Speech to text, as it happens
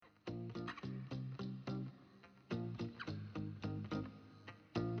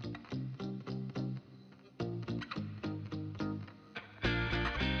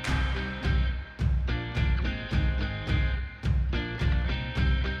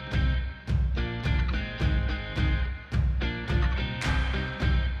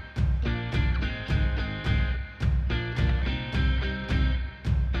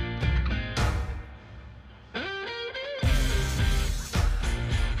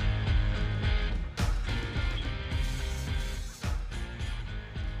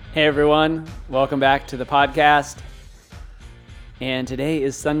Hey everyone, welcome back to the podcast. And today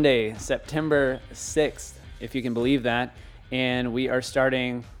is Sunday, September 6th, if you can believe that. And we are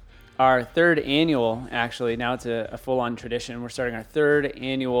starting our third annual, actually, now it's a full-on tradition. We're starting our third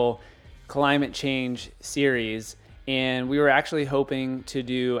annual climate change series. And we were actually hoping to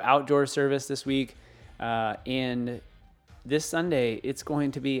do outdoor service this week. And this Sunday, it's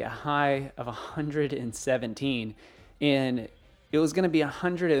going to be a high of 117. And it was going to be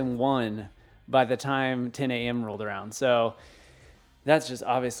 101 by the time 10 a.m. rolled around. So that's just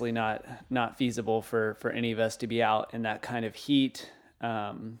obviously not feasible for any of us to be out in that kind of heat.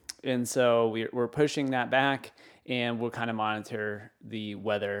 And so we're pushing that back, and we'll kind of monitor the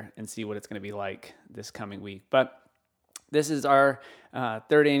weather and see what it's going to be like this coming week. But this is our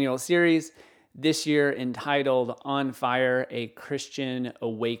third annual series, this year entitled On Fire, A Christian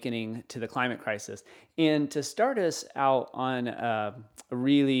Awakening to the Climate Crisis. And to start us out on a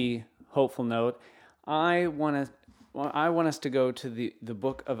really hopeful note, I want us to go to the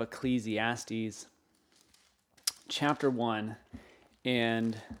book of Ecclesiastes, chapter 1,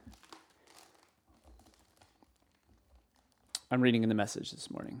 and I'm reading in the Message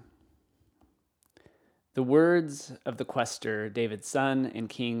this morning. The words of the quaestor, David's son and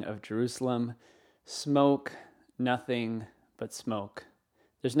king of Jerusalem: smoke, nothing but smoke.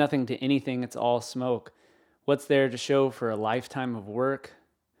 There's nothing to anything, it's all smoke. What's there to show for a lifetime of work?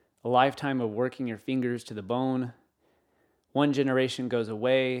 A lifetime of working your fingers to the bone? One generation goes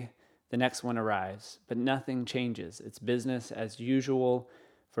away, the next one arrives, but nothing changes. It's business as usual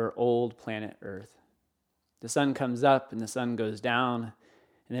for old planet Earth. The sun comes up and the sun goes down,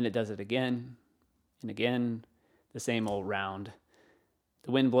 and then it does it again and again, the same old round.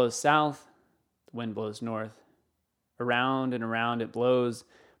 The wind blows south, the wind blows north. Around and around it blows,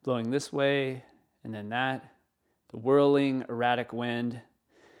 blowing this way and then that. The whirling, erratic wind.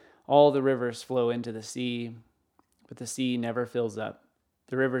 All the rivers flow into the sea, but the sea never fills up.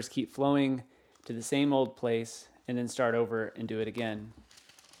 The rivers keep flowing to the same old place and then start over and do it again.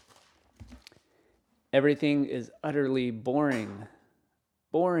 Everything is utterly boring.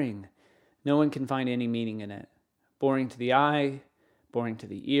 Boring. No one can find any meaning in it. Boring to the eye, boring to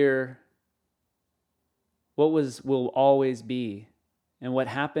the ear. What was will always be, and what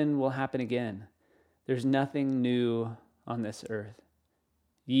happened will happen again. There's nothing new on this earth.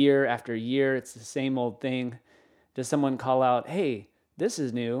 Year after year, it's the same old thing. Does someone call out, "Hey, this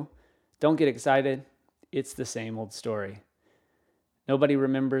is new"? Don't get excited. It's the same old story. Nobody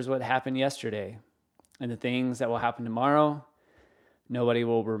remembers what happened yesterday, and the things that will happen tomorrow, nobody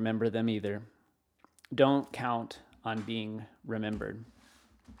will remember them either. Don't count on being remembered.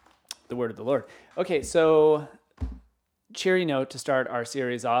 The word of the Lord. Okay, so cheery note to start our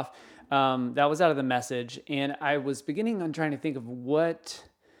series off. That was out of the Message, and I was beginning on trying to think of what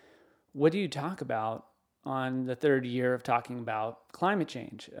do you talk about on the third year of talking about climate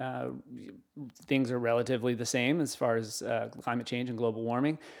change. Things are relatively the same as far as climate change and global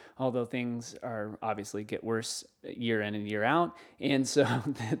warming, although things are obviously get worse year in and year out. And so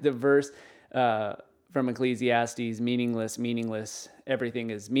the verse from Ecclesiastes, meaningless,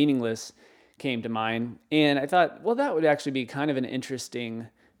 everything is meaningless, came to mind. And I thought, well, that would actually be kind of an interesting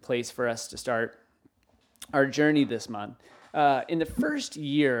place for us to start our journey this month. In the first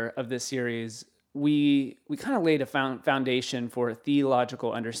year of this series, we kind of laid a foundation for a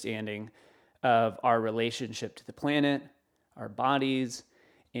theological understanding of our relationship to the planet, our bodies,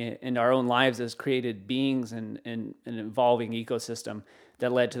 and our own lives as created beings and an evolving ecosystem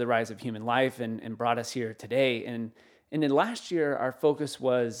that led to the rise of human life and brought us here today. And then last year, our focus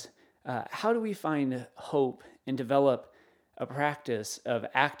was how do we find hope and develop a practice of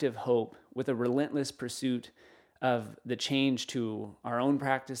active hope with a relentless pursuit of the change to our own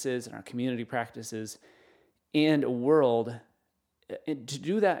practices and our community practices and a world, to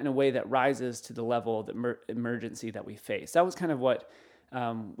do that in a way that rises to the level of the emergency that we face. That was kind of what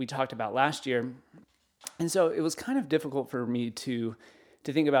we talked about last year. And so it was kind of difficult for me to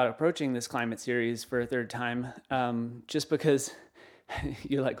think about approaching this climate series for a third time, just because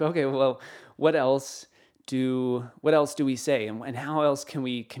you're like, okay, well, what else do we say, and how else can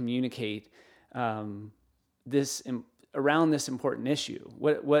we communicate around this important issue?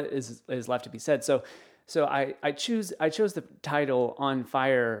 What is left to be said? So I chose the title On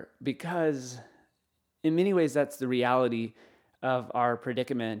Fire because in many ways that's the reality of our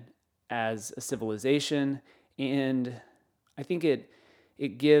predicament as a civilization, and I think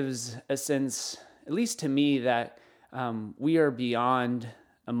it gives a sense, at least to me, that we are beyond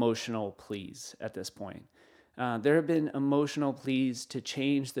emotional pleas at this point. There have been emotional pleas to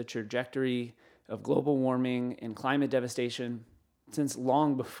change the trajectory of global warming and climate devastation, since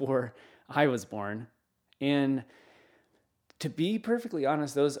long before I was born. And to be perfectly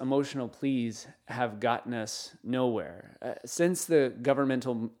honest, those emotional pleas have gotten us nowhere. Since the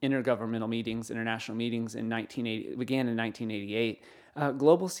intergovernmental meetings, international meetings began in 1988,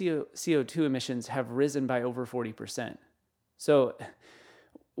 global CO2 emissions have risen by over 40%. So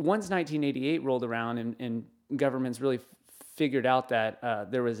once 1988 rolled around and governments really figured out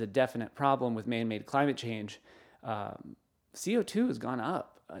that there was a definite problem with man-made climate change, CO2 has gone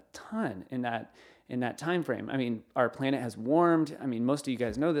up a ton in that time frame. I mean, our planet has warmed. I mean, most of you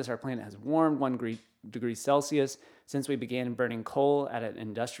guys know this. Our planet has warmed 1 degree Celsius since we began burning coal at an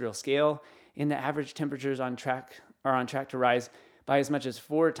industrial scale. And the average temperatures are on track to rise by as much as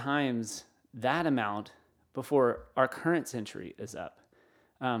 4 times that amount before our current century is up.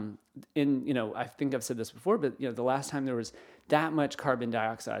 I think I've said this before, but the last time there was that much carbon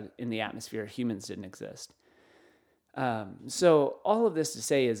dioxide in the atmosphere, humans didn't exist. So all of this to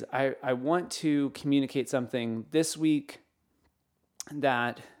say is I want to communicate something this week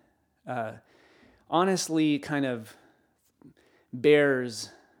that honestly kind of bears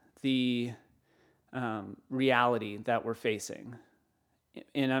the reality that we're facing.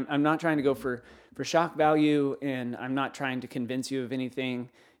 And I'm not trying to go for shock value, and I'm not trying to convince you of anything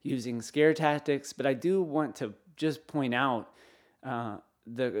using scare tactics, but I do want to just point out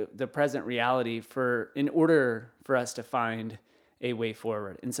the present reality in order for us to find a way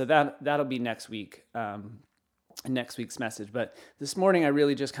forward. And so that'll be next week's message. But this morning, I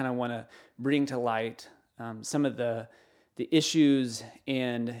really just kind of want to bring to light some of the issues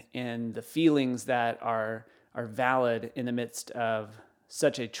and the feelings that are valid in the midst of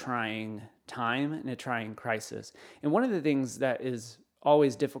such a trying time and a trying crisis. And one of the things that is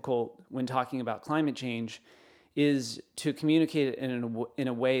always difficult when talking about climate change is to communicate it in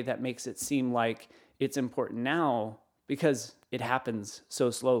a way that makes it seem like it's important now because it happens so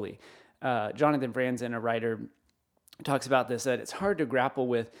slowly. Jonathan Franzen, a writer, talks about this, that it's hard to grapple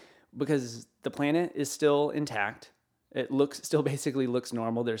with because the planet is still intact. It still basically looks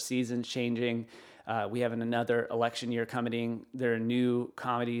normal. There's seasons changing. We have another election year coming. There are new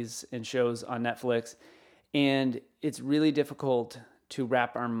comedies and shows on Netflix. And it's really difficult to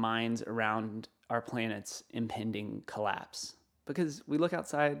wrap our minds around our planet's impending collapse. Because we look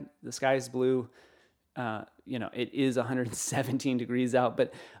outside, the sky is blue. It is 117 degrees out.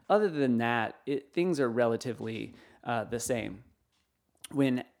 But other than that, things are relatively the same.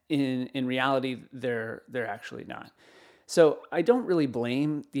 When in reality, they're actually not. So I don't really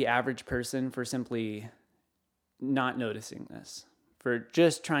blame the average person for simply not noticing this, for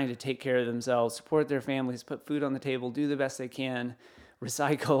just trying to take care of themselves, support their families, put food on the table, do the best they can,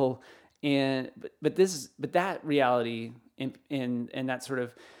 recycle, but that reality and that sort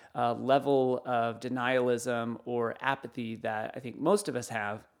of level of denialism or apathy that I think most of us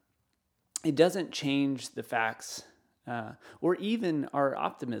have, it doesn't change the facts. Or even our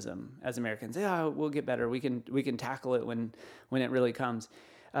optimism as Americans. Yeah, we'll get better. We can tackle it when it really comes.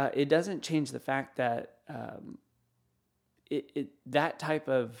 It doesn't change the fact that that type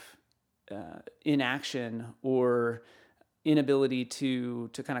of inaction or inability to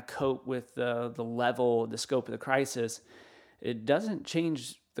kind of cope with the level, the scope of the crisis, it doesn't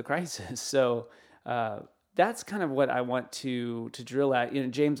change the crisis. So that's kind of what I want to drill at.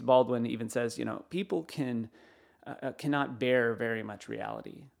 James Baldwin even says, people cannot bear very much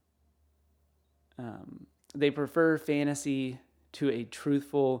reality. They prefer fantasy to a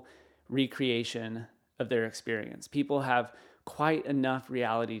truthful recreation of their experience. People have quite enough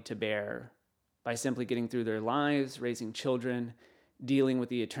reality to bear by simply getting through their lives, raising children, dealing with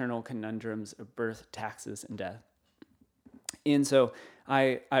the eternal conundrums of birth, taxes, and death. And so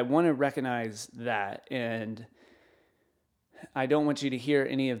I want to recognize that, and I don't want you to hear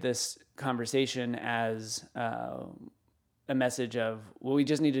any of this conversation as a message of, well, we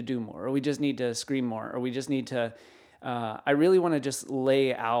just need to do more, or we just need to scream more, or we just need to... I really want to just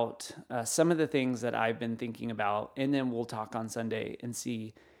lay out some of the things that I've been thinking about, and then we'll talk on Sunday and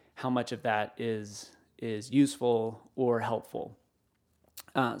see how much of that is useful or helpful.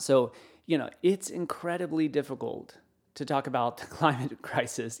 So, it's incredibly difficult to talk about the climate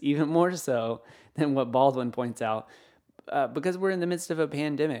crisis, even more so than what Baldwin points out, because we're in the midst of a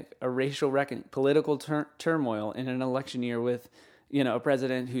pandemic, a racial reckoning, political turmoil in an election year with, a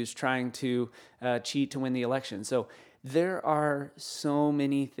president who's trying to cheat to win the election. So there are so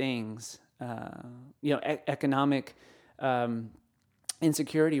many things, economic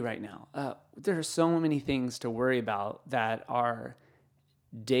insecurity right now. There are so many things to worry about that are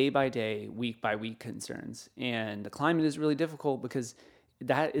day by day, week by week concerns. And the climate is really difficult because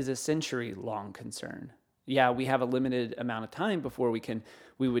that is a century-long concern. Yeah, we have a limited amount of time before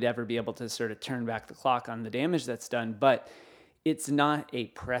we would ever be able to sort of turn back the clock on the damage that's done, but it's not a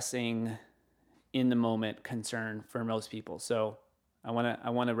pressing in the moment concern for most people. So I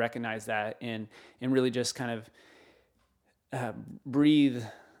want to recognize that and really just kind of breathe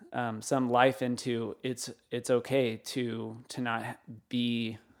some life into it's okay to not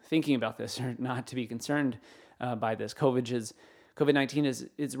be thinking about this or not to be concerned by this. COVID-19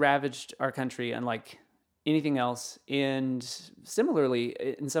 is ravaged our country unlike anything else, and similarly,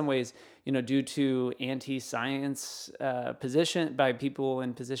 in some ways, due to anti-science position by people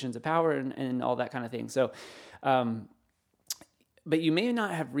in positions of power and all that kind of thing. So. But you may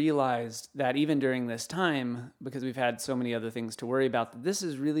not have realized that even during this time, because we've had so many other things to worry about, that this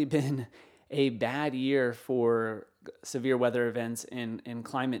has really been a bad year for severe weather events and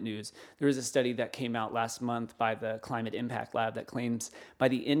climate news. There was a study that came out last month by the Climate Impact Lab that claims by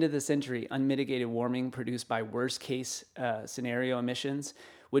the end of the century, unmitigated warming produced by worst case scenario emissions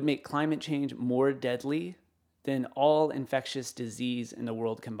would make climate change more deadly than all infectious disease in the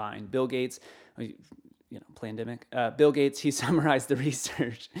world combined. Bill Gates, pandemic. Bill Gates, he summarized the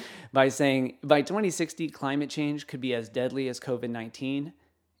research by saying by 2060, climate change could be as deadly as COVID-19.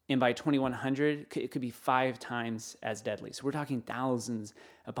 And by 2100, it could be 5 times as deadly. So we're talking thousands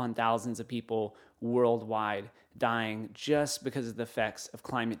upon thousands of people worldwide dying just because of the effects of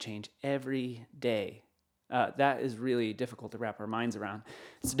climate change every day. That is really difficult to wrap our minds around.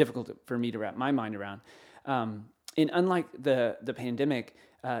 It's difficult for me to wrap my mind around. And unlike the pandemic,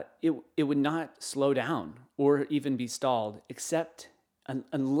 it would not slow down or even be stalled, except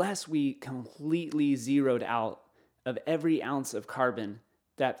unless we completely zeroed out of every ounce of carbon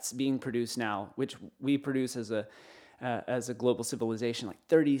that's being produced now, which we produce as a global civilization, like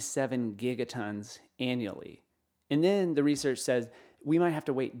 37 gigatons annually. And then the research says we might have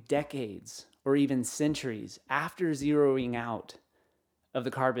to wait decades or even centuries after zeroing out of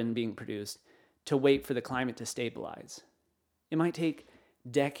the carbon being produced to wait for the climate to stabilize. It might take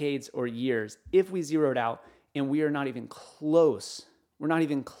decades or years if we zeroed out, and we are not even close. We're not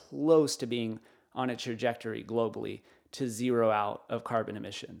even close to being on a trajectory globally to zero out of carbon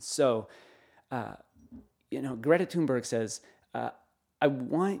emissions. So, Greta Thunberg says, I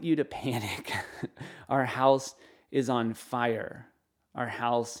want you to panic. Our house is on fire. Our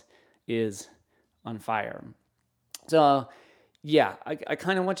house is on fire. So, yeah, I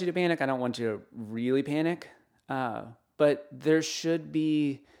kind of want you to panic. I don't want you to really panic. But there should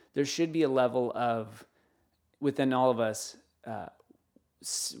be a level of, within all of us,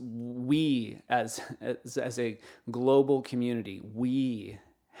 we as a global community, we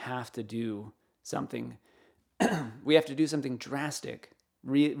have to do something. We have to do something drastic,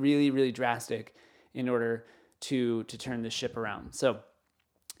 really, really drastic, in order to turn the ship around. So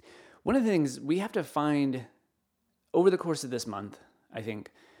one of the things we have to find over the course of this month, I think,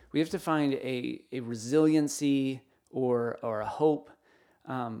 we have to find a resiliency or a hope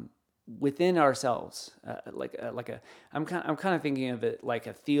within ourselves, I'm kind of thinking of it like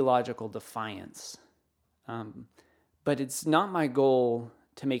a theological defiance. But it's not my goal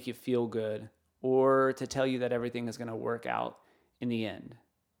to make you feel good or to tell you that everything is going to work out in the end.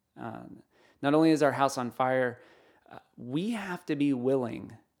 Not only is our house on fire, we have to be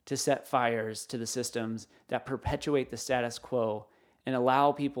willing to set fires to the systems that perpetuate the status quo and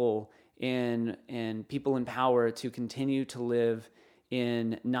allow people and people in power to continue to live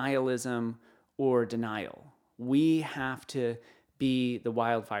in nihilism or denial. We have to be the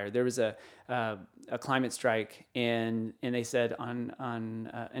wildfire. There was a climate strike, and they said on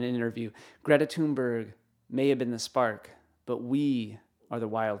an interview, Greta Thunberg may have been the spark, but we are the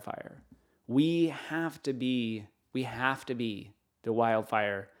wildfire. We have to be the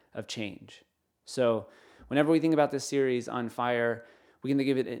wildfire of change. So whenever we think about this series on fire, we can think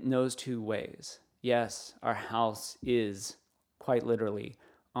of it in those two ways. Yes, our house is quite literally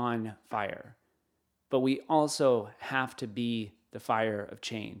on fire, but we also have to be the fire of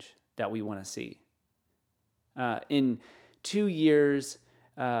change that we want to see. In 2 years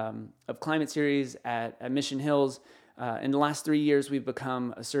of climate series at Mission Hills, in the last 3 years, we've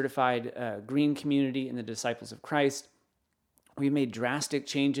become a certified green community in the Disciples of Christ. We've made drastic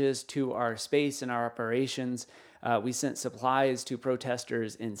changes to our space and our operations. We sent supplies to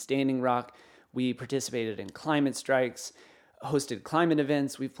protesters in Standing Rock. We participated in climate strikes, hosted climate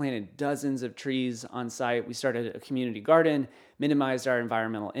events. We've planted dozens of trees on site. We started a community garden, minimized our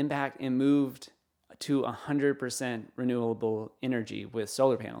environmental impact, and moved to 100% renewable energy with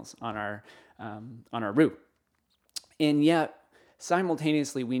solar panels on our roof. And yet,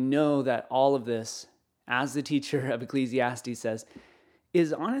 simultaneously, we know that all of this, as the teacher of Ecclesiastes says,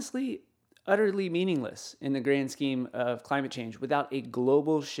 is honestly utterly meaningless in the grand scheme of climate change without a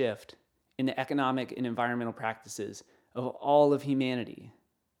global shift in the economic and environmental practices of all of humanity.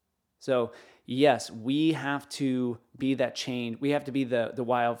 So yes, we have to be that change. We have to be the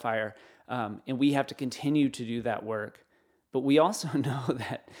wildfire, and we have to continue to do that work. But we also know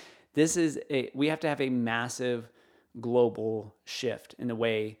that we have to have a massive global shift in the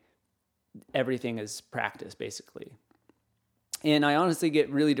way everything is practiced, basically. And I honestly get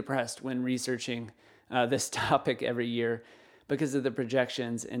really depressed when researching this topic every year because of the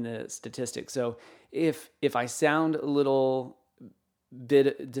projections and the statistics. So if I sound a little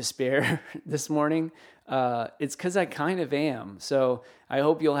bit despair this morning, it's because I kind of am. So I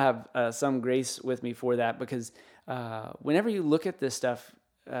hope you'll have some grace with me for that, because whenever you look at this stuff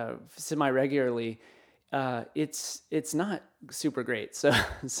semi-regularly, it's not super great.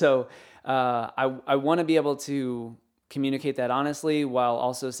 So I want to be able to communicate that honestly, while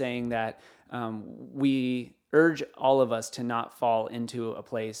also saying that we urge all of us to not fall into a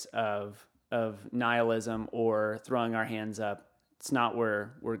place of nihilism or throwing our hands up. It's not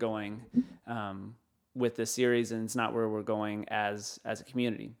where we're going with this series, and it's not where we're going as a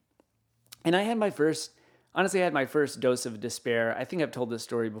community. And I had my first dose of despair. I think I've told this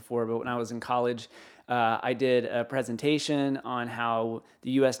story before, but when I was in college, I did a presentation on how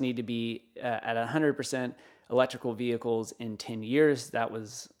the U.S. need to be at 100% electrical vehicles in 10 years. That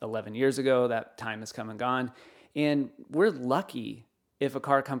was 11 years ago. That time has come and gone. And we're lucky if a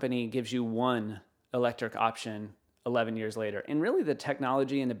car company gives you one electric option 11 years later. And really the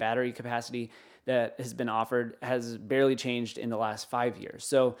technology and the battery capacity that has been offered has barely changed in the last 5 years.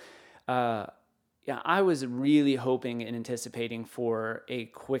 So I was really hoping and anticipating for a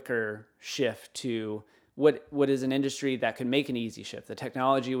quicker shift to what is an industry that could make an easy shift. The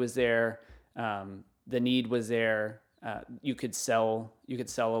technology was there. The need was there. You could sell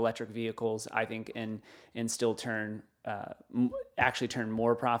electric vehicles, I think, and still turn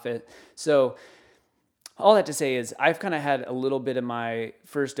more profit. So all that to say is I've kind of had a little bit of my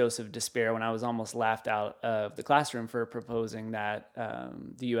first dose of despair when I was almost laughed out of the classroom for proposing that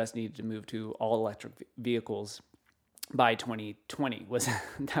the U.S. needed to move to all electric vehicles by 2020.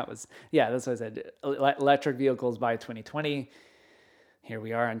 That's what I said. Electric vehicles by 2020. Here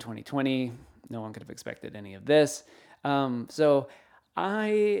we are in 2020. No one could have expected any of this. So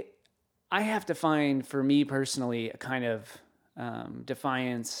I have to find, for me personally, a kind of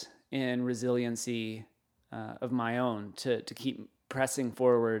defiance and resiliency of my own to keep pressing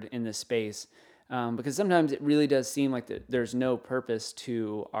forward in this space, because sometimes it really does seem like there's no purpose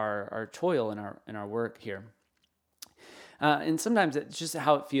to our toil and our work here, and sometimes it's just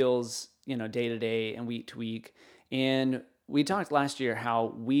how it feels, day to day and week to week. And we talked last year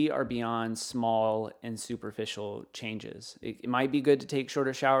how we are beyond small and superficial changes. It might be good to take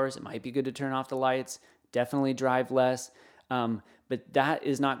shorter showers. It might be good to turn off the lights. Definitely drive less. But that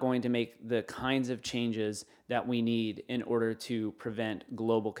is not going to make the kinds of changes that we need in order to prevent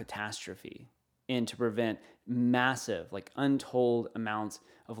global catastrophe and to prevent massive, untold amounts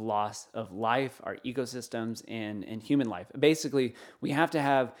of loss of life, our ecosystems, and human life. Basically, we have to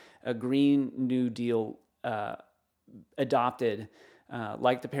have a Green New Deal adopted,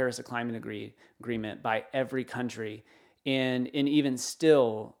 like the Paris Climate Agreement, by every country. And even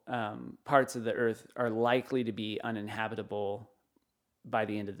still, parts of the earth are likely to be uninhabitable by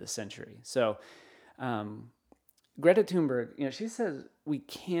the end of the century. So Greta Thunberg, she says we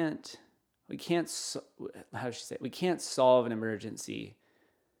can't solve an emergency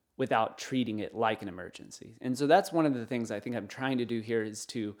without treating it like an emergency. And so that's one of the things I think I'm trying to do here, is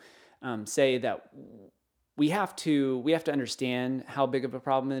to say that we have to understand how big of a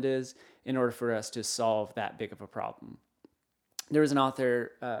problem it is in order for us to solve that big of a problem. There was an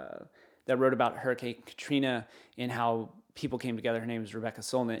author that wrote about Hurricane Katrina and how people came together. Her name is Rebecca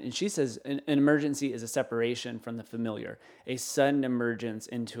Solnit, and she says an emergency is a separation from the familiar, a sudden emergence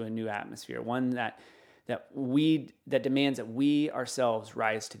into a new atmosphere, one that demands that we ourselves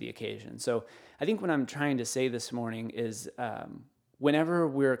rise to the occasion. So I think what I'm trying to say this morning is, whenever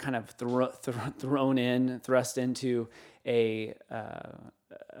we're kind of thrust into a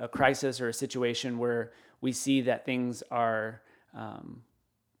crisis or a situation where we see that things are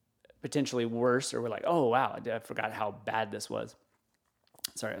potentially worse, or we're like, oh wow, I forgot how bad this was.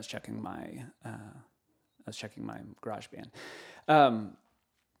 Sorry, I was checking my GarageBand.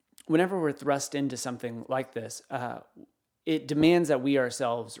 Whenever we're thrust into something like this, it demands that we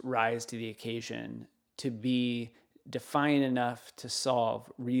ourselves rise to the occasion to be defiant enough to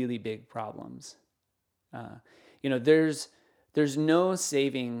solve really big problems. There's no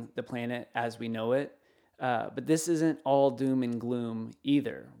saving the planet as we know it But this isn't all doom and gloom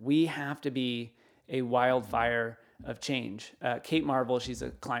either. We have to be a wildfire of change. Kate Marvel, she's a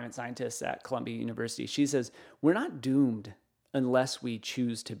climate scientist at Columbia University. She says, we're not doomed unless we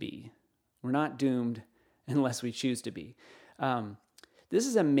choose to be. We're not doomed unless we choose to be. This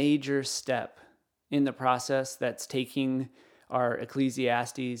is a major step in the process that's taking our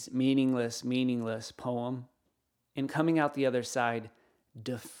Ecclesiastes meaningless poem and coming out the other side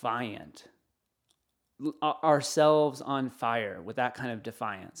defiant. Ourselves on fire with that kind of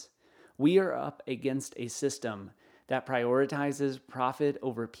defiance. We are up against a system that prioritizes profit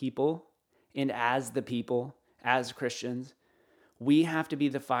over people, and as the people, as Christians, we have to be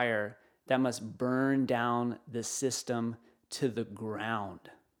the fire that must burn down the system to the ground.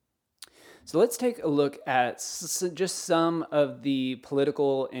 So let's take a look at just some of the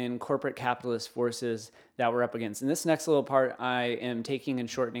political and corporate capitalist forces that we're up against. In this next little part, I am taking and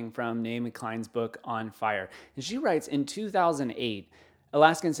shortening from Naomi Klein's book On Fire. And she writes, in 2008,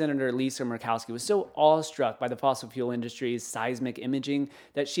 Alaskan Senator Lisa Murkowski was so awestruck by the fossil fuel industry's seismic imaging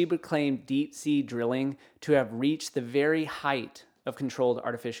that she proclaimed deep sea drilling to have reached the very height of controlled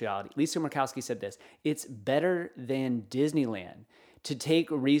artificiality. Lisa Murkowski said this, "It's better than Disneyland to take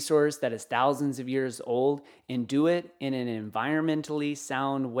a resource that is thousands of years old and do it in an environmentally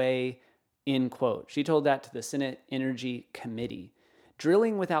sound way," end quote. She told that to the Senate Energy Committee.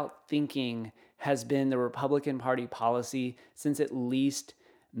 Drilling without thinking has been the Republican Party policy since at least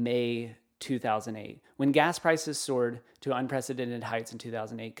May 2008. When gas prices soared to unprecedented heights in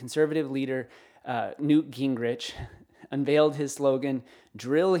 2008, conservative leader Newt Gingrich unveiled his slogan,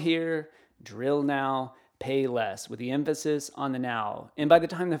 "Drill here, drill now, pay less," with the emphasis on the now. And by the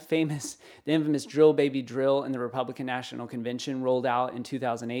time the infamous Drill Baby Drill in the Republican National Convention rolled out in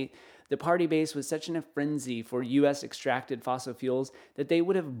 2008, the party base was such in a frenzy for U.S. extracted fossil fuels that they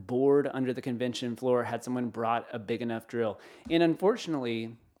would have bored under the convention floor had someone brought a big enough drill. And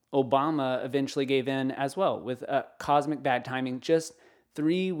unfortunately, Obama eventually gave in as well with cosmic bad timing. Just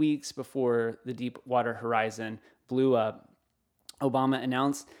 3 weeks before the Deepwater Horizon blew up, Obama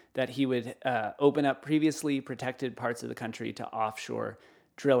announced that he would open up previously protected parts of the country to offshore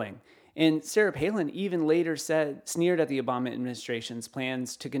drilling. And Sarah Palin even later sneered at the Obama administration's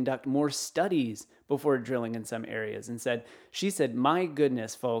plans to conduct more studies before drilling in some areas and she said, "My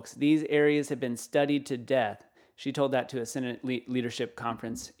goodness, folks, these areas have been studied to death." She told that to a Senate leadership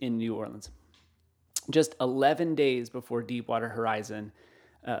conference in New Orleans. Just 11 days before Deepwater Horizon,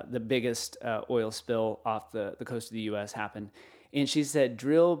 the biggest oil spill off the coast of the U.S. happened. And she said,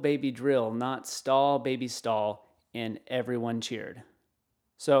 "Drill, baby, drill, not stall, baby, stall," and everyone cheered.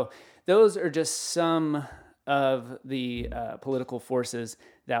 So those are just some of the political forces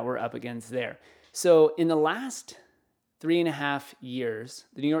that we're up against there. So in the last 3.5 years,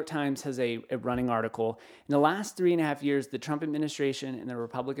 the New York Times has a running article. In the last 3.5 years, the Trump administration and the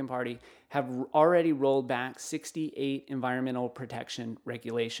Republican Party have already rolled back 68 environmental protection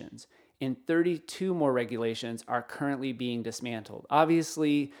regulations, and 32 more regulations are currently being dismantled.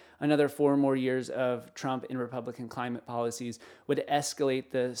 Obviously, another 4 more years of Trump and Republican climate policies would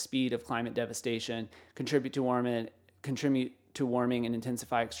escalate the speed of climate devastation, contribute to warming and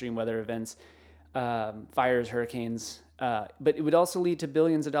intensify extreme weather events, fires, hurricanes, but it would also lead to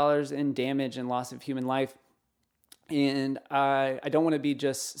billions of dollars in damage and loss of human life. And I don't want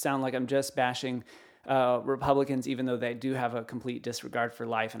to sound like I'm just bashing Republicans, even though they do have a complete disregard for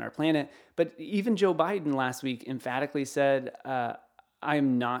life and our planet. But even Joe Biden last week emphatically said,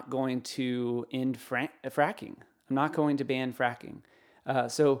 "I'm not going to end fracking. I'm not going to ban fracking."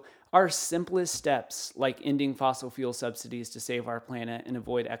 So our simplest steps, like ending fossil fuel subsidies to save our planet and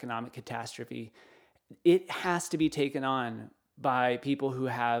avoid economic catastrophe, it has to be taken on by people who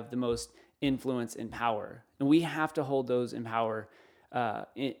have the most influence and power. And we have to hold those in power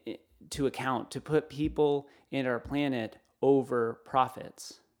to account, to put people and our planet over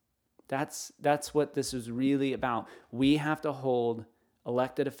profits. That's what this is really about. We have to hold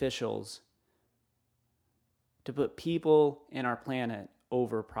elected officials to put people and our planet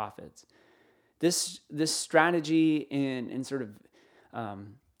over profits. This strategy and sort of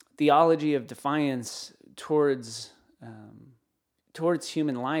theology of defiance towards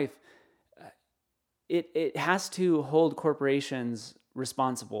human life, it has to hold corporations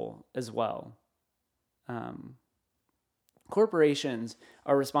responsible as well. Corporations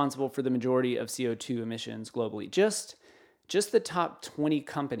are responsible for the majority of CO2 emissions globally. Just the top 20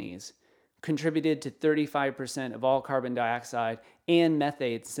 companies contributed to 35% of all carbon dioxide and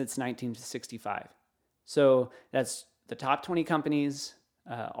methane since 1965. So that's the top 20 companies,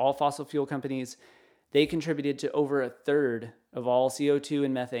 all fossil fuel companies. They contributed to over a third of all CO2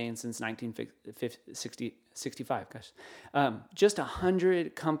 and methane since 1965. Just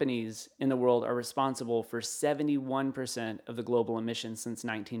 100 companies in the world are responsible for 71% of the global emissions since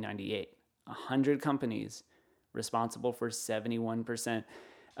 1998. 100 companies responsible for 71%.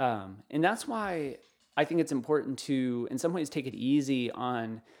 And that's why I think it's important to, in some ways, take it easy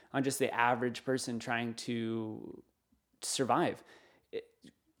on just the average person trying to survive.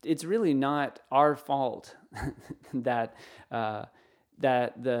 It's really not our fault that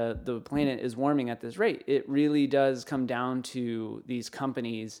the planet is warming at this rate. It really does come down to these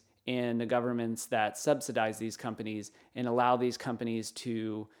companies and the governments that subsidize these companies and allow these companies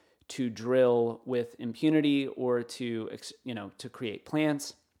to drill with impunity or to create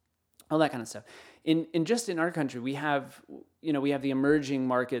plants, all that kind of stuff. In just in our country, we have the emerging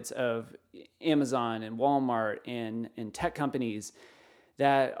markets of Amazon and Walmart and tech companies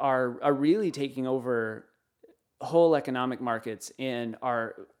that are really taking over whole economic markets and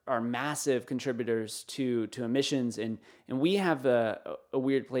are massive contributors to emissions. And we have a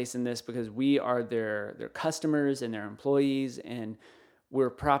weird place in this because we are their customers and their employees, and we're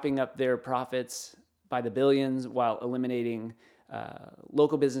propping up their profits by the billions while eliminating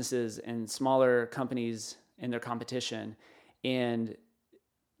local businesses and smaller companies and their competition, and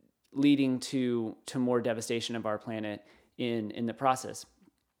leading to more devastation of our planet in the process.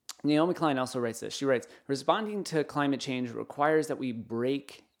 Naomi Klein also writes this. She writes, responding to climate change requires that we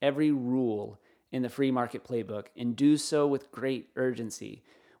break every rule in the free market playbook and do so with great urgency.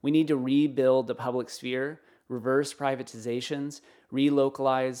 We need to rebuild the public sphere, reverse privatizations,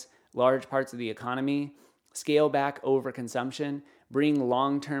 relocalize large parts of the economy, scale back overconsumption, bring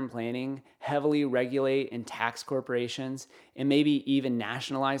long-term planning, heavily regulate and tax corporations, and maybe even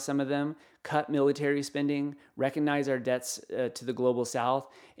nationalize some of them, cut military spending, recognize our debts to the global south,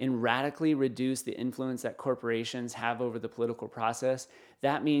 and radically reduce the influence that corporations have over the political process.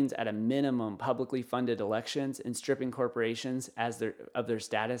 That means, at a minimum, publicly funded elections and stripping corporations of their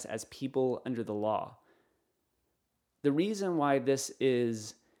status as people under the law. The reason why this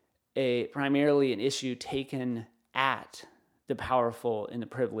is primarily an issue taken at the powerful and the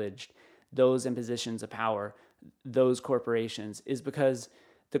privileged, those in positions of power, those corporations, is because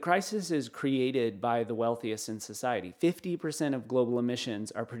the crisis is created by the wealthiest in society. 50% of global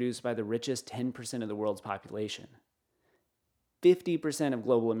emissions are produced by the richest 10% of the world's population. 50% of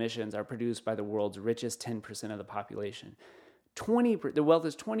global emissions are produced by the world's richest 10% of the population. The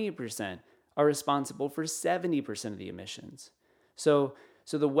wealthiest 20% are responsible for 70% of the emissions. So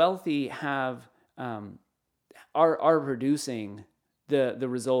the wealthy are producing the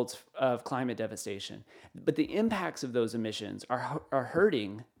results of climate devastation, but the impacts of those emissions are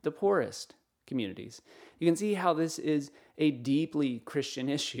hurting the poorest communities. You can see how this is a deeply Christian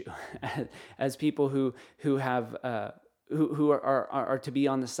issue, as people who are to be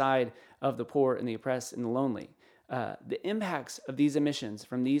on the side of the poor and the oppressed and the lonely. The impacts of these emissions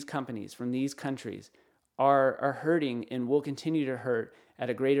from these companies, from these countries, are hurting and will continue to hurt at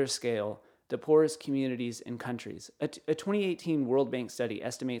a greater scale the poorest communities and countries. A 2018 World Bank study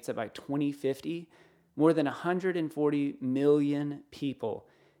estimates that by 2050, more than 140 million people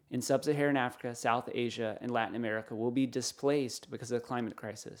in sub-Saharan Africa, South Asia, and Latin America will be displaced because of the climate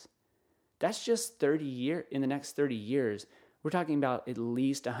crisis. That's just in the next 30 years. We're talking about at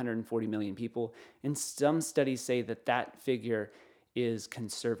least 140 million people, and some studies say that figure is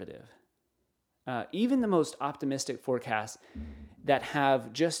conservative. Even the most optimistic forecasts that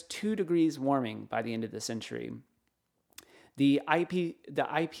have just 2 degrees warming by the end of the century, the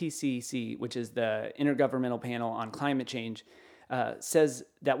IPCC, which is the Intergovernmental Panel on Climate Change, says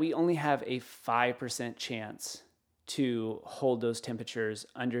that we only have a 5% chance to hold those temperatures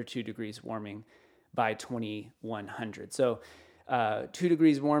under 2 degrees warming by 2100. So 2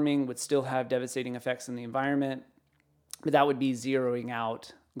 degrees warming would still have devastating effects on the environment, but that would be zeroing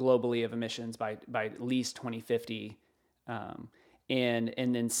out globally of emissions by at least 2050, and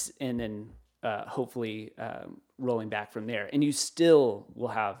then hopefully rolling back from there. And you still will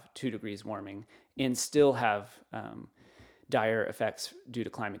have 2 degrees warming and still have dire effects due to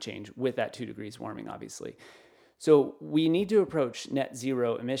climate change with that 2 degrees warming, obviously. So we need to approach net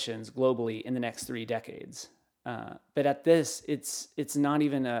zero emissions globally in the next 3 decades. But at this, it's not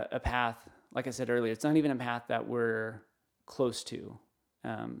even a path, like I said earlier, it's not even a path that we're close to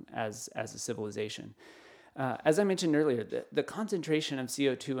as a civilization. As I mentioned earlier, the concentration of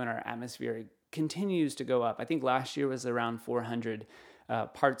CO2 in our atmosphere continues to go up. I think last year was around 400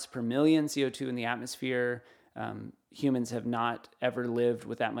 parts per million CO2 in the atmosphere. Humans have not ever lived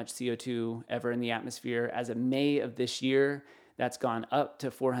with that much CO2 ever in the atmosphere. As of May of this year, That's gone up to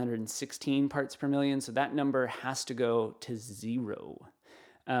 416 parts per million. So that number has to go to 0.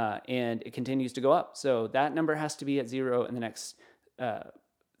 And it continues to go up. So that number has to be at 0 in the next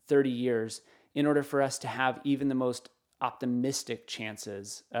 30 years in order for us to have even the most optimistic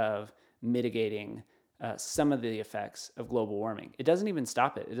chances of mitigating some of the effects of global warming. It doesn't even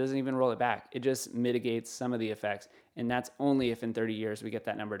stop it. It doesn't even roll it back. It just mitigates some of the effects. And that's only if in 30 years we get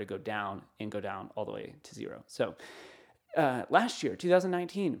that number to go down and go down all the way to 0. So last year,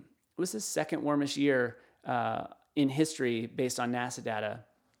 2019, was the second warmest year in history based on NASA data.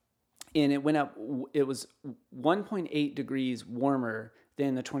 And it went up, it was 1.8 degrees warmer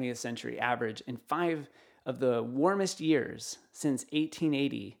than the 20th century average. And 5 of the warmest years since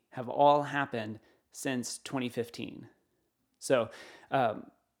 1880 have all happened since 2015. So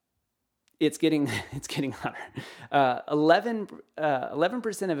it's getting hotter.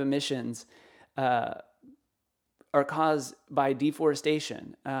 11% of emissions are caused by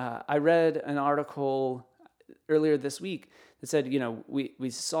deforestation. I read an article earlier this week that said, we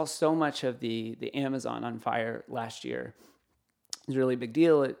saw so much of the Amazon on fire last year. It was a really big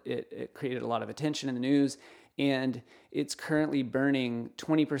deal. It created a lot of attention in the news, and it's currently burning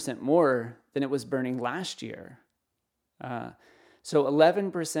 20% more than it was burning last year. So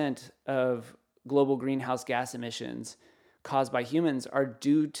 11% of global greenhouse gas emissions caused by humans are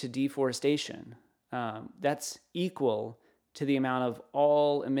due to deforestation. That's equal to the amount of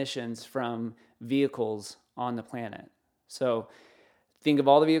all emissions from vehicles on the planet. So think of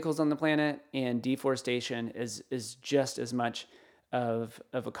all the vehicles on the planet, and deforestation is just as much of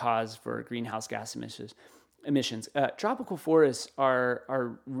a cause for greenhouse gas emissions. Tropical forests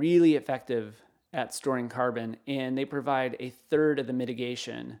are really effective at storing carbon, and they provide a third of the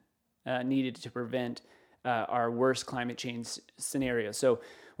mitigation needed to prevent our worst climate change scenario. So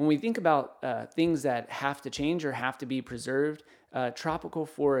when we think about things that have to change or have to be preserved, tropical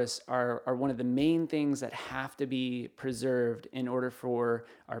forests are one of the main things that have to be preserved in order for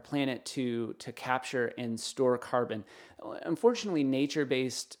our planet to capture and store carbon. Unfortunately,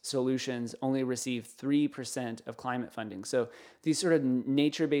 nature-based solutions only receive 3% of climate funding. So these sort of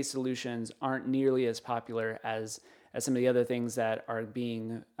nature-based solutions aren't nearly as popular as some of the other things that are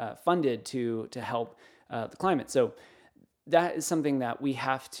being funded to help the climate. So that is something that we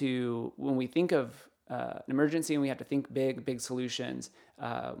have to, when we think of an emergency and we have to think big solutions,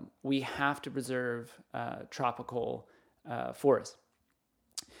 we have to preserve tropical forests.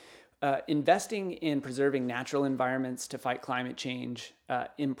 Investing in preserving natural environments to fight climate change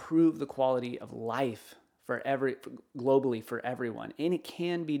improve the quality of life globally for everyone. And it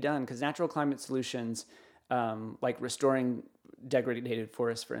can be done because natural climate solutions, like restoring degraded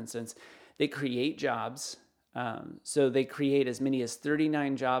forests, for instance, they create jobs. So they create as many as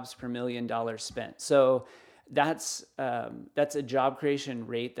 39 jobs per $1 million spent. So that's a job creation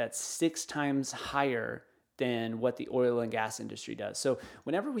rate that's 6 times higher than what the oil and gas industry does. So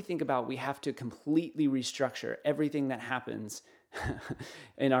whenever we think about we have to completely restructure everything that happens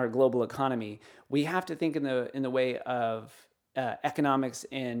in our global economy, we have to think in the way of economics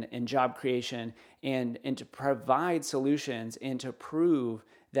and job creation and to provide solutions and to prove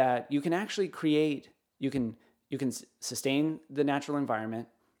that you can actually create. You can sustain the natural environment.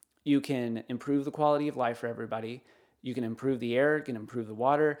 You can improve the quality of life for everybody. You can improve the air. You can improve the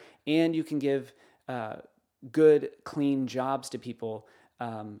water, and you can give good, clean jobs to people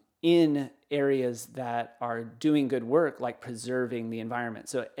in areas that are doing good work, like preserving the environment.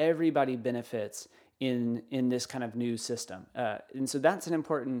 So everybody benefits in this kind of new system, and so that's an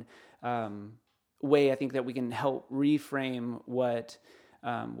important way I think that we can help reframe what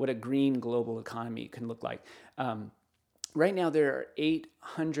a green global economy can look like. Right now, there are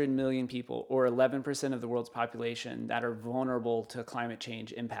 800 million people, or 11% of the world's population, that are vulnerable to climate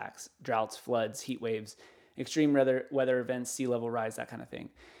change impacts: droughts, floods, heat waves, extreme weather events, sea level rise, that kind of thing.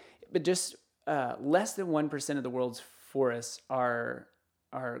 But just less than 1% of the world's forests are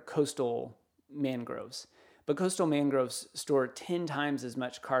coastal mangroves. But coastal mangroves store 10 times as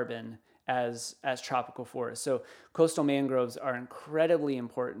much carbon as tropical forests. So coastal mangroves are incredibly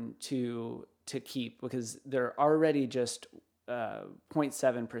important to keep because they're already just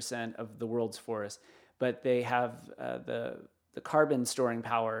 0.7% of the world's forests, but they have the carbon storing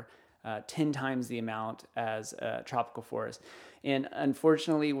power 10 times the amount as tropical forest. And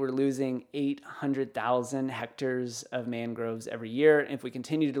unfortunately, we're losing 800,000 hectares of mangroves every year. And if we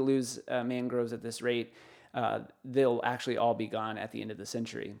continue to lose mangroves at this rate, they'll actually all be gone at the end of the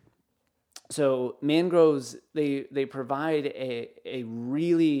century. So mangroves, they provide a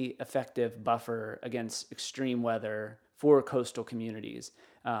really effective buffer against extreme weather for coastal communities.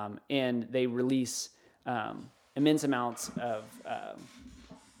 And they release immense amounts of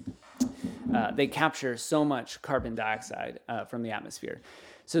they capture so much carbon dioxide from the atmosphere.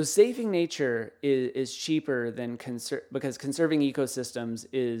 So saving nature is cheaper than because conserving ecosystems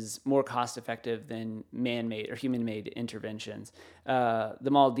is more cost effective than man-made or human-made interventions. The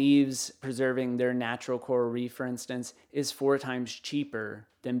Maldives preserving their natural coral reef, for instance, is 4 times cheaper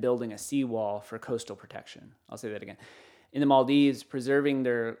than building a seawall for coastal protection. I'll say that again. In the Maldives, preserving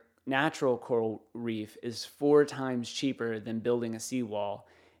their natural coral reef is 4 times cheaper than building a seawall,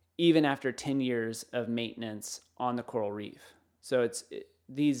 even after 10 years of maintenance on the coral reef. So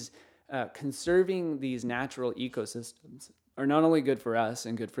conserving these natural ecosystems are not only good for us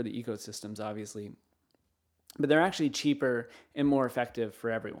and good for the ecosystems, obviously, but they're actually cheaper and more effective for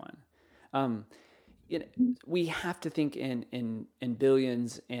everyone. We have to think in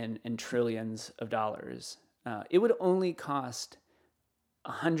billions and trillions of dollars. It would only cost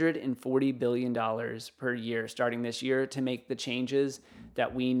 $140 billion per year starting this year to make the changes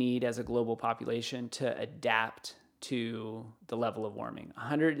that we need as a global population to adapt to the level of warming.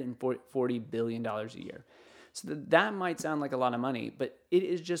 $140 billion a year. So that might sound like a lot of money, but it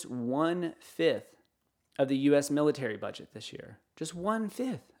is just 1/5 of the U.S. military budget this year. Just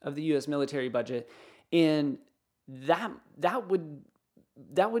 1/5 of the U.S. military budget. And that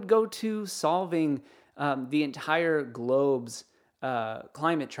would go to solving the entire globe's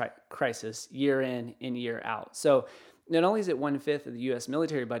climate crisis year in and year out. So not only is it 1/5 of the U.S.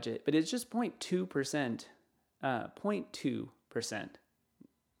 military budget, but it's just 0.2%, 0.2%,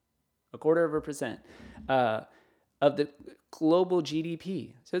 a quarter of a percent of the global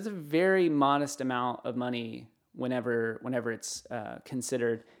GDP. So it's a very modest amount of money whenever it's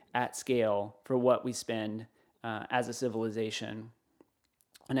considered at scale for what we spend as a civilization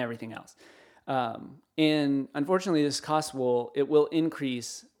and everything else. And unfortunately, this cost will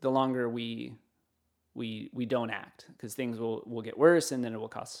increase the longer we don't act, because things will get worse and then it will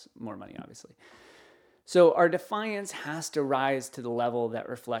cost more money, obviously. So our defiance has to rise to the level that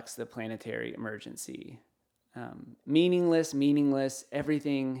reflects the planetary emergency. Meaningless,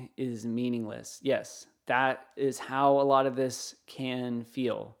 everything is meaningless. Yes, that is how a lot of this can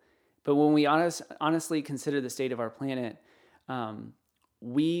feel. But when we honestly consider the state of our planet,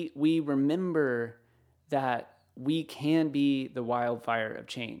 we remember that we can be the wildfire of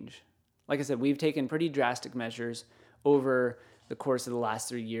change. Like I said, we've taken pretty drastic measures over the course of the last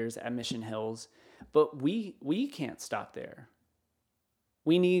 3 years at Mission Hills, but we can't stop there.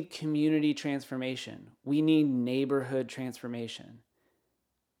 We need community transformation. We need neighborhood transformation.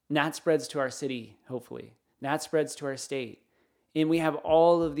 And that spreads to our city, hopefully. That spreads to our state. And we have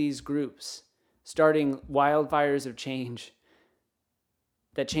all of these groups starting wildfires of change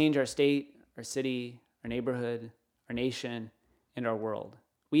that change our state, our city, our neighborhood, our nation, and our world.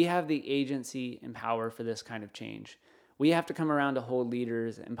 We have the agency and power for this kind of change. We have to come around to hold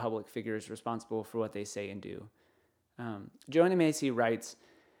leaders and public figures responsible for what they say and do. Joanna Macy writes,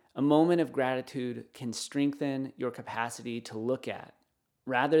 "A moment of gratitude can strengthen your capacity to look at,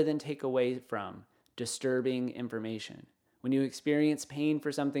 rather than take away from, disturbing information. When you experience pain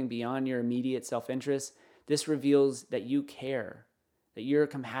for something beyond your immediate self-interest, this reveals that you care, that you're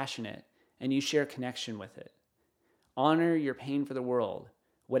compassionate, and you share connection with it. Honor your pain for the world,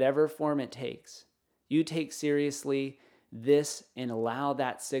 whatever form it takes. You take seriously this and allow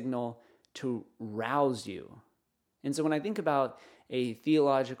that signal to rouse you." And so when I think about a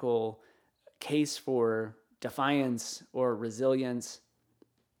theological case for defiance or resilience,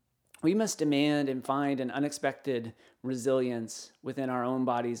 we must demand and find an unexpected resilience within our own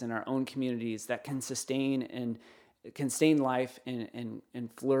bodies and our own communities that can sustain life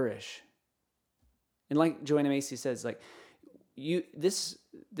and flourish. And like Joanna Macy says, this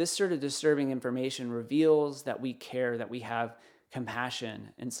sort of disturbing information reveals that we care, that we have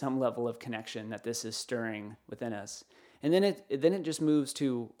compassion and some level of connection that this is stirring within us. And then it just moves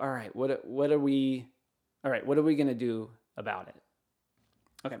to, all right, what are we going to do about it?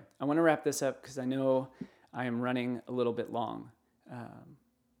 Okay, I want to wrap this up because I know I am running a little bit long.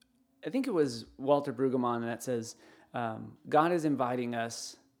 I think it was Walter Brueggemann that says, God is inviting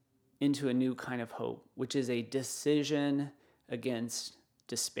us into a new kind of hope, which is a decision against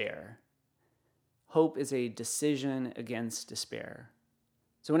despair. Hope is a decision against despair.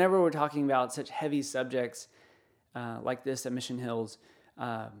 So whenever we're talking about such heavy subjects like this at Mission Hills,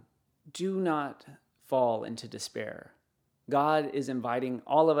 do not fall into despair. God is inviting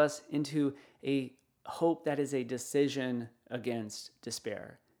all of us into a hope that is a decision against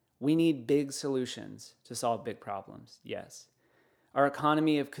despair. We need big solutions to solve big problems, yes. Our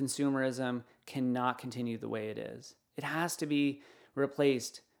economy of consumerism cannot continue the way it is. It has to be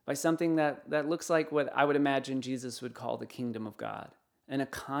replaced by something that looks like what I would imagine Jesus would call the kingdom of God, an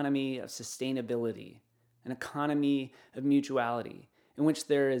economy of sustainability, an economy of mutuality, in which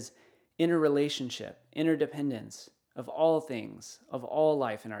there is interrelationship, interdependence of all things, of all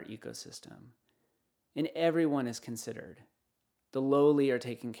life in our ecosystem. And everyone is considered. The lowly are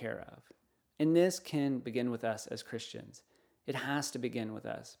taken care of. And this can begin with us as Christians. It has to begin with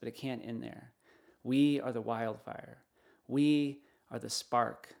us, but it can't end there. We are the wildfire. We are the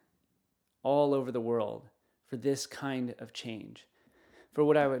spark all over the world for this kind of change. For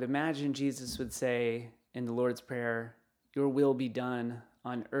what I would imagine Jesus would say in the Lord's Prayer, your will be done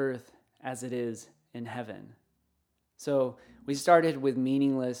on earth as it is in heaven. So we started with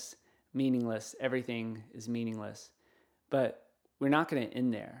meaningless, everything is meaningless, but we're not going to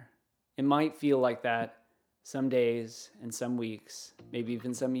end there. It might feel like that some days and some weeks, maybe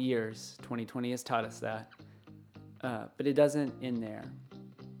even some years. 2020 has taught us that. But it doesn't end there.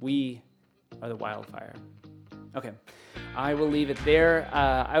 We are the wildfire. Okay, I will leave it there.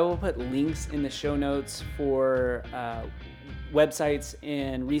 I will put links in the show notes for websites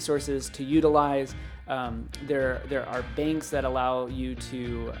and resources to utilize. There are banks that allow you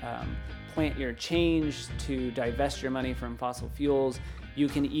to plant your change, to divest your money from fossil fuels. You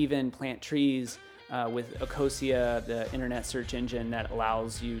can even plant trees with Ecosia, the internet search engine that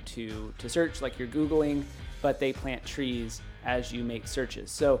allows you to search like you're Googling, but they plant trees as you make searches.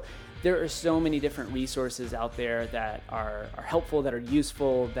 So there are so many different resources out there that are helpful, that are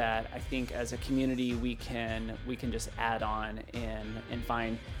useful, that I think as a community we can just add on and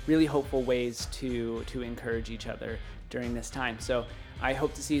find really hopeful ways to encourage each other during this time. So I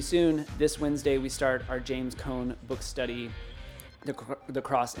hope to see you soon. This Wednesday we start our James Cone book study, The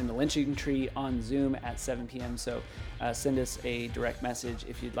Cross and the Lynching Tree, on Zoom at 7 p.m. So send us a direct message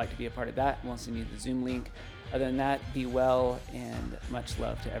if you'd like to be a part of that. We'll send you the Zoom link. Other than that, be well and much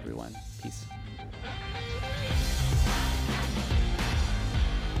love to everyone. Peace.